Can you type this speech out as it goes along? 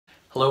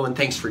Hello and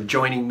thanks for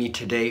joining me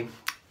today.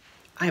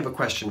 I have a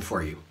question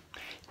for you.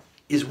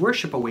 Is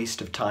worship a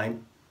waste of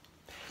time?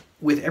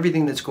 With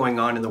everything that's going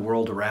on in the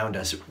world around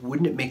us,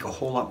 wouldn't it make a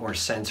whole lot more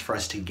sense for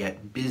us to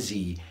get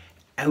busy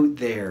out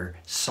there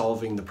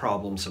solving the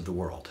problems of the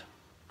world?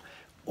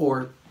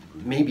 Or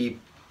maybe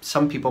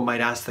some people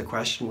might ask the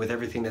question, with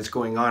everything that's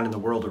going on in the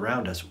world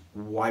around us,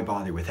 why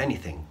bother with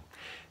anything?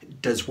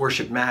 Does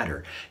worship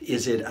matter?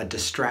 Is it a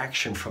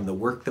distraction from the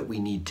work that we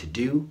need to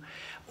do?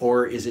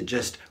 Or is it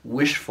just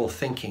wishful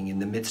thinking in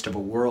the midst of a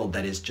world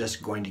that is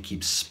just going to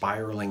keep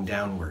spiraling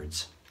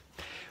downwards?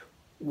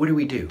 What do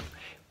we do?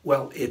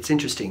 Well, it's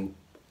interesting.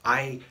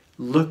 I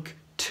look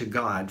to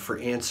God for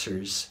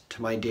answers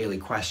to my daily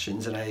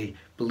questions, and I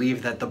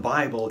believe that the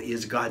Bible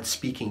is God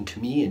speaking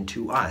to me and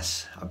to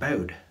us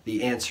about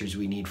the answers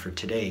we need for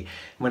today.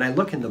 When I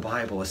look in the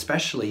Bible,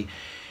 especially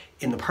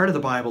in the part of the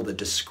Bible that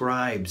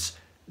describes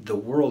the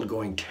world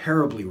going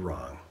terribly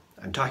wrong,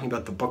 I'm talking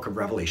about the book of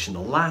Revelation,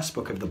 the last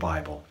book of the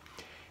Bible.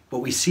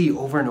 What we see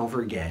over and over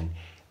again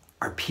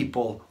are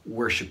people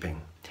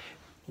worshiping.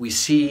 We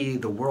see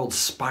the world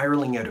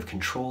spiraling out of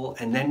control,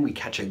 and then we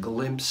catch a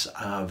glimpse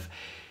of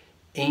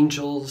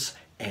angels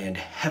and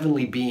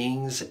heavenly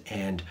beings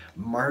and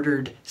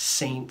martyred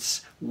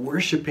saints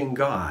worshiping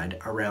God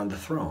around the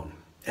throne.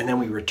 And then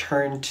we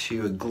return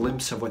to a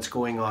glimpse of what's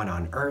going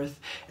on earth,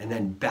 and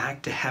then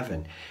back to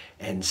heaven,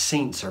 and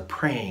saints are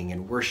praying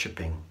and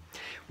worshiping.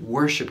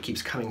 Worship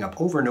keeps coming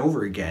up over and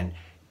over again,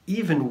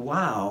 even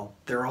while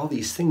there are all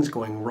these things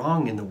going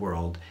wrong in the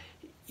world,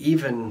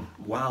 even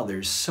while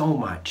there's so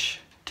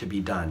much to be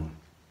done.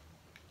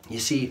 You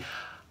see,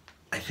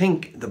 I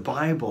think the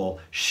Bible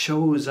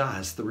shows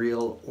us the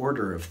real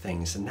order of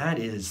things, and that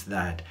is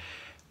that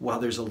while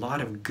there's a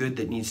lot of good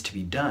that needs to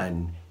be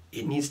done,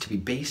 it needs to be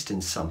based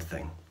in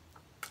something.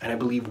 And I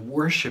believe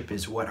worship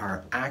is what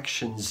our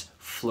actions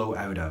flow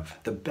out of.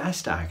 The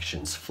best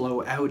actions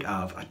flow out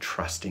of a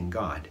trust in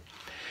God.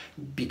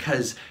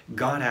 Because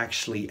God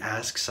actually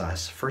asks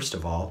us, first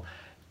of all,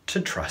 to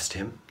trust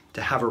Him,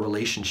 to have a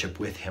relationship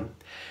with Him,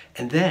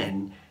 and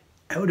then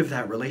out of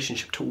that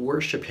relationship to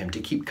worship Him, to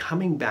keep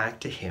coming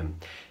back to Him,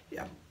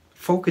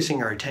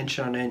 focusing our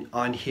attention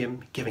on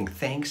Him, giving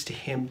thanks to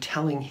Him,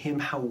 telling Him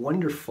how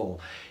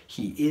wonderful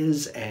He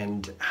is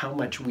and how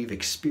much we've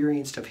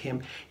experienced of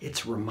Him.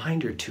 It's a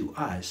reminder to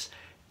us,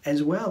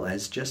 as well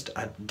as just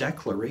a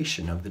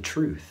declaration of the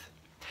truth.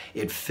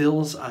 It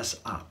fills us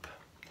up.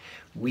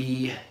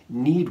 We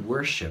need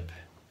worship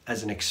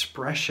as an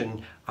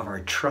expression of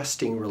our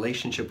trusting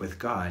relationship with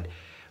God,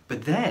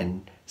 but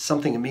then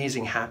something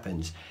amazing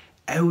happens.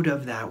 Out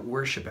of that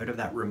worship, out of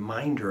that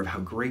reminder of how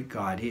great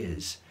God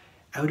is,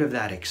 out of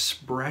that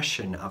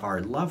expression of our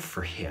love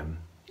for Him,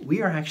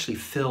 we are actually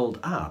filled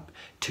up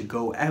to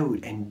go out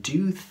and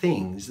do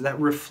things that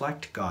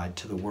reflect God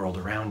to the world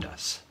around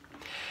us.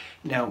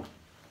 Now,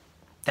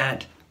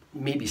 that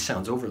maybe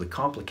sounds overly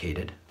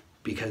complicated,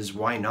 because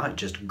why not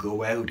just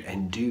go out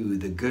and do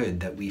the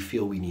good that we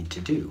feel we need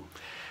to do?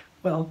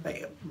 Well,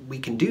 we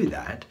can do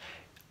that.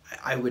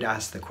 I would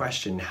ask the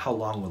question, how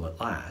long will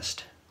it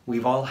last?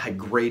 We've all had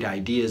great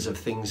ideas of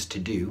things to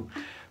do,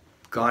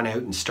 gone out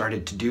and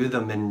started to do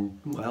them, and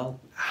well,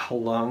 how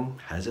long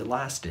has it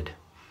lasted?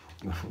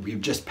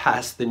 We've just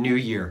passed the new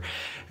year.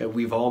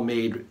 We've all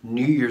made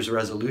New Year's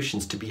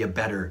resolutions to be a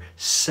better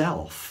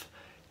self.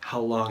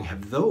 How long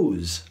have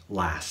those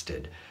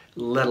lasted?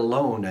 Let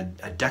alone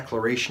a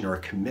declaration or a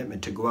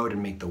commitment to go out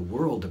and make the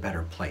world a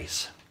better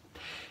place.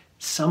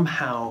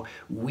 Somehow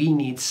we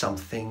need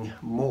something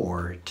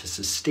more to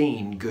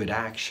sustain good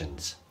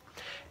actions.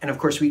 And of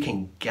course we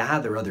can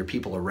gather other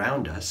people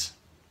around us.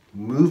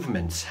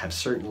 Movements have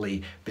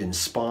certainly been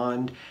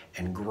spawned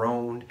and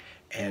grown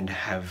and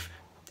have,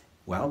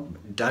 well,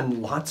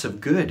 done lots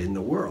of good in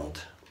the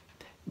world.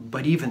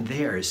 But even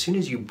there, as soon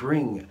as you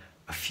bring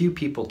a few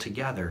people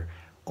together,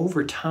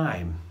 over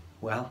time,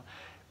 well,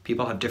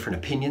 people have different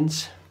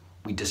opinions,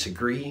 we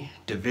disagree,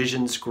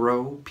 divisions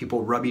grow,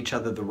 people rub each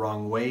other the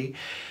wrong way,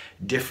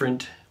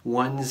 different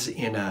ones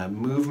in a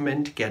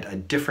movement get a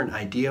different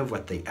idea of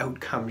what the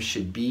outcome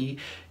should be,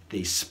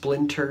 they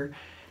splinter,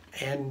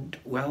 and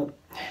well,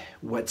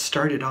 what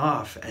started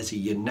off as a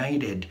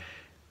united,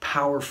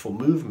 powerful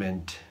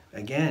movement,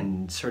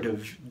 again, sort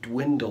of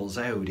dwindles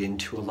out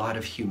into a lot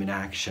of human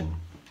action.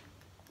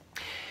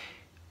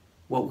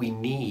 What we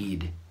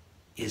need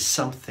is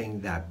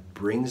something that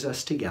brings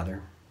us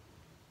together,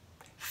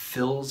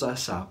 fills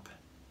us up,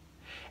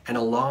 and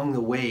along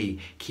the way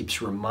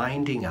keeps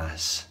reminding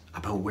us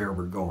about where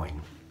we're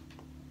going.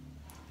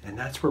 And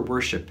that's where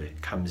worship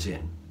comes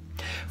in.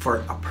 For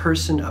a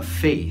person of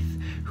faith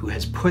who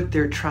has put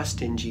their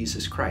trust in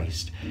Jesus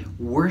Christ,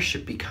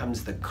 worship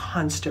becomes the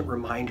constant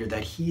reminder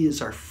that He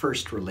is our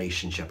first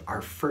relationship,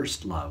 our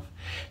first love,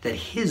 that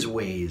His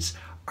ways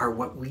are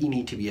what we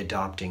need to be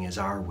adopting as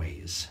our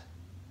ways,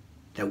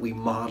 that we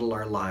model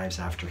our lives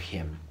after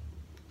Him.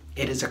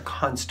 It is a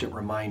constant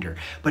reminder,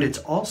 but it's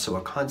also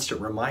a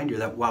constant reminder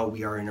that while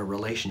we are in a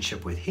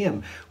relationship with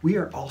Him, we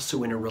are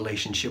also in a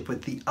relationship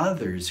with the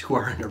others who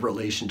are in a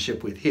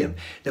relationship with Him.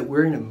 That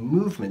we're in a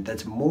movement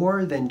that's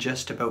more than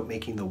just about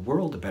making the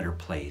world a better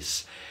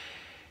place.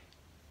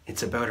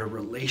 It's about a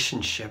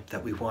relationship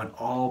that we want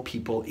all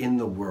people in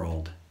the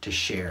world to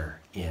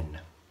share in.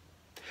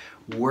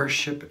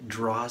 Worship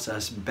draws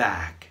us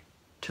back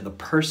to the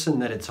person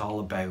that it's all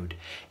about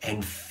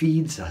and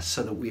feeds us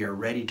so that we are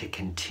ready to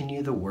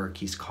continue the work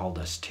He's called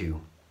us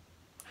to.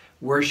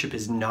 Worship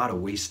is not a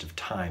waste of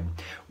time.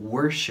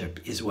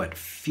 Worship is what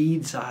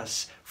feeds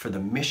us for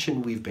the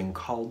mission we've been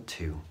called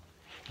to.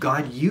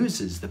 God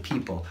uses the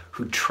people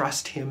who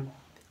trust Him,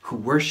 who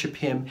worship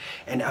Him,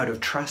 and out of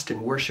trust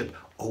and worship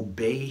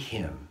obey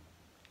Him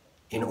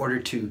in order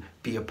to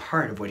be a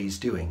part of what He's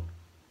doing.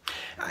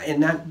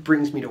 And that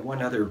brings me to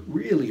one other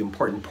really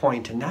important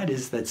point, and that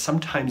is that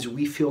sometimes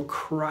we feel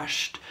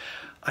crushed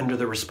under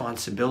the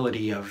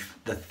responsibility of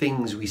the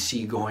things we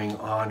see going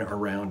on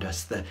around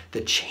us,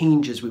 the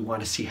changes we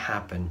want to see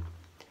happen.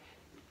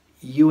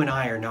 You and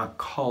I are not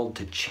called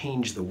to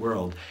change the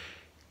world.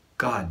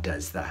 God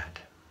does that.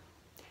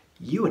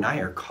 You and I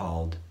are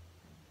called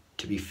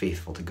to be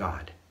faithful to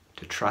God,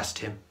 to trust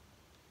Him,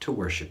 to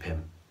worship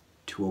Him,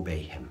 to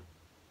obey Him.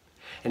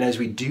 And as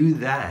we do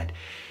that,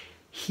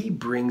 He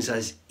brings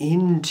us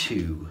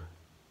into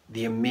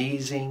the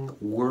amazing,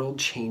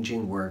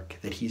 world-changing work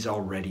that He's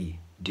already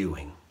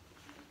doing.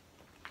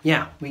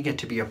 Yeah, we get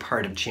to be a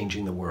part of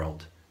changing the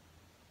world,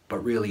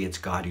 but really it's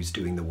God who's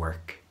doing the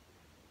work.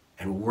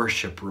 And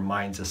worship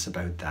reminds us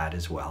about that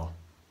as well.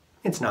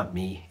 It's not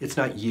me, it's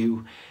not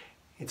you,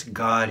 it's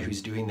God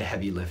who's doing the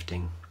heavy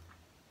lifting.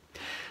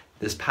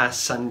 This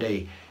past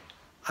Sunday,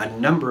 a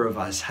number of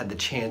us had the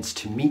chance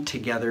to meet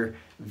together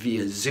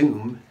via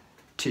Zoom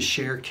to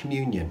share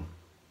communion.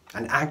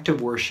 An act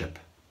of worship,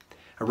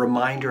 a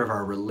reminder of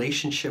our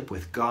relationship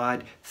with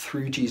God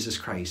through Jesus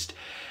Christ.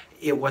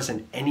 It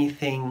wasn't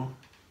anything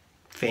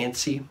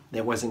fancy.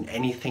 It wasn't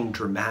anything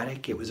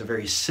dramatic. It was a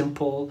very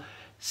simple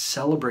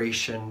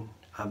celebration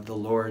of the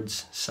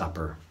Lord's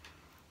Supper.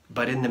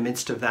 But in the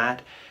midst of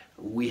that,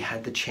 we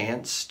had the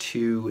chance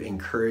to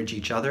encourage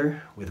each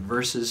other with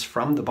verses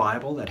from the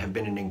Bible that have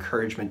been an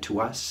encouragement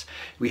to us.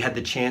 We had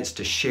the chance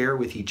to share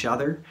with each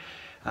other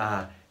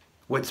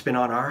what's been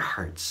on our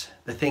hearts,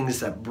 the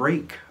things that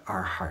break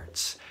our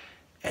hearts,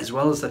 as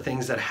well as the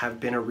things that have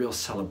been a real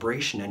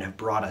celebration and have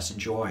brought us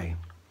joy.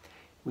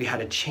 We had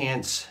a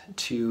chance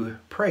to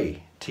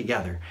pray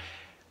together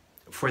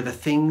for the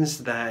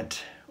things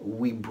that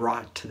we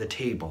brought to the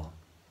table,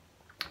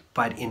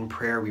 but in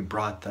prayer we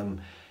brought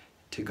them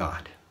to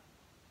God.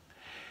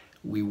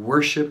 We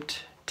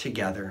worshiped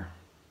together.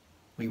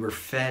 We were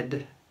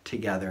fed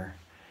together.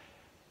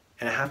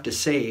 And I have to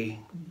say,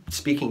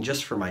 speaking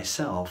just for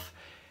myself,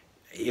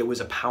 it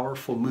was a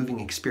powerful, moving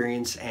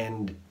experience,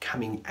 and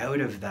coming out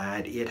of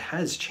that, it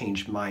has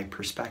changed my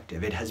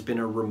perspective. It has been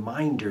a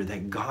reminder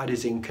that God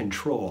is in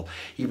control.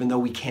 Even though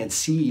we can't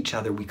see each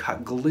other, we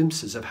caught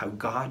glimpses of how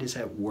God is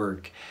at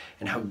work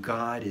and how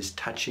God is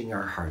touching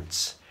our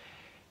hearts.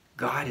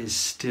 God is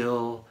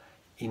still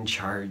in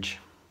charge,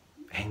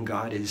 and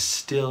God is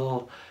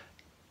still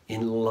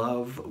in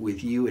love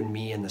with you and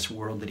me in this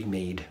world that He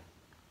made.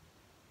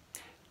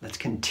 Let's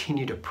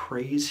continue to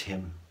praise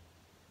Him.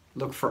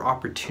 Look for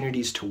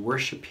opportunities to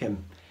worship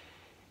Him,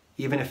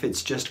 even if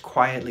it's just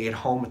quietly at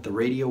home with the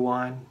radio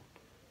on,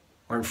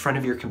 or in front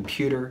of your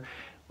computer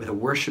with a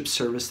worship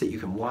service that you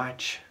can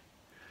watch,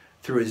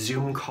 through a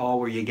Zoom call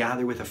where you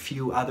gather with a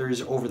few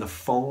others over the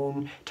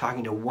phone,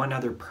 talking to one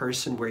other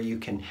person where you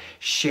can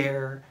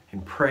share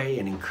and pray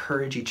and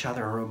encourage each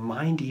other and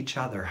remind each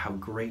other how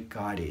great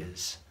God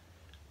is.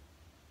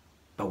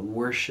 But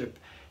worship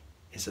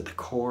is at the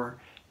core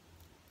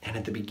and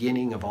at the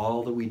beginning of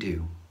all that we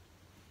do.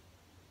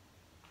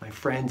 My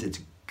friends,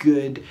 it's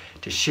good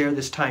to share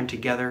this time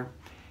together,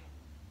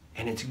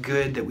 and it's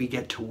good that we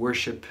get to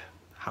worship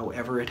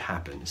however it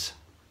happens.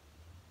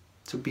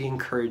 So be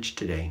encouraged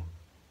today.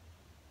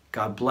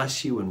 God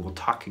bless you, and we'll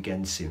talk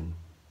again soon.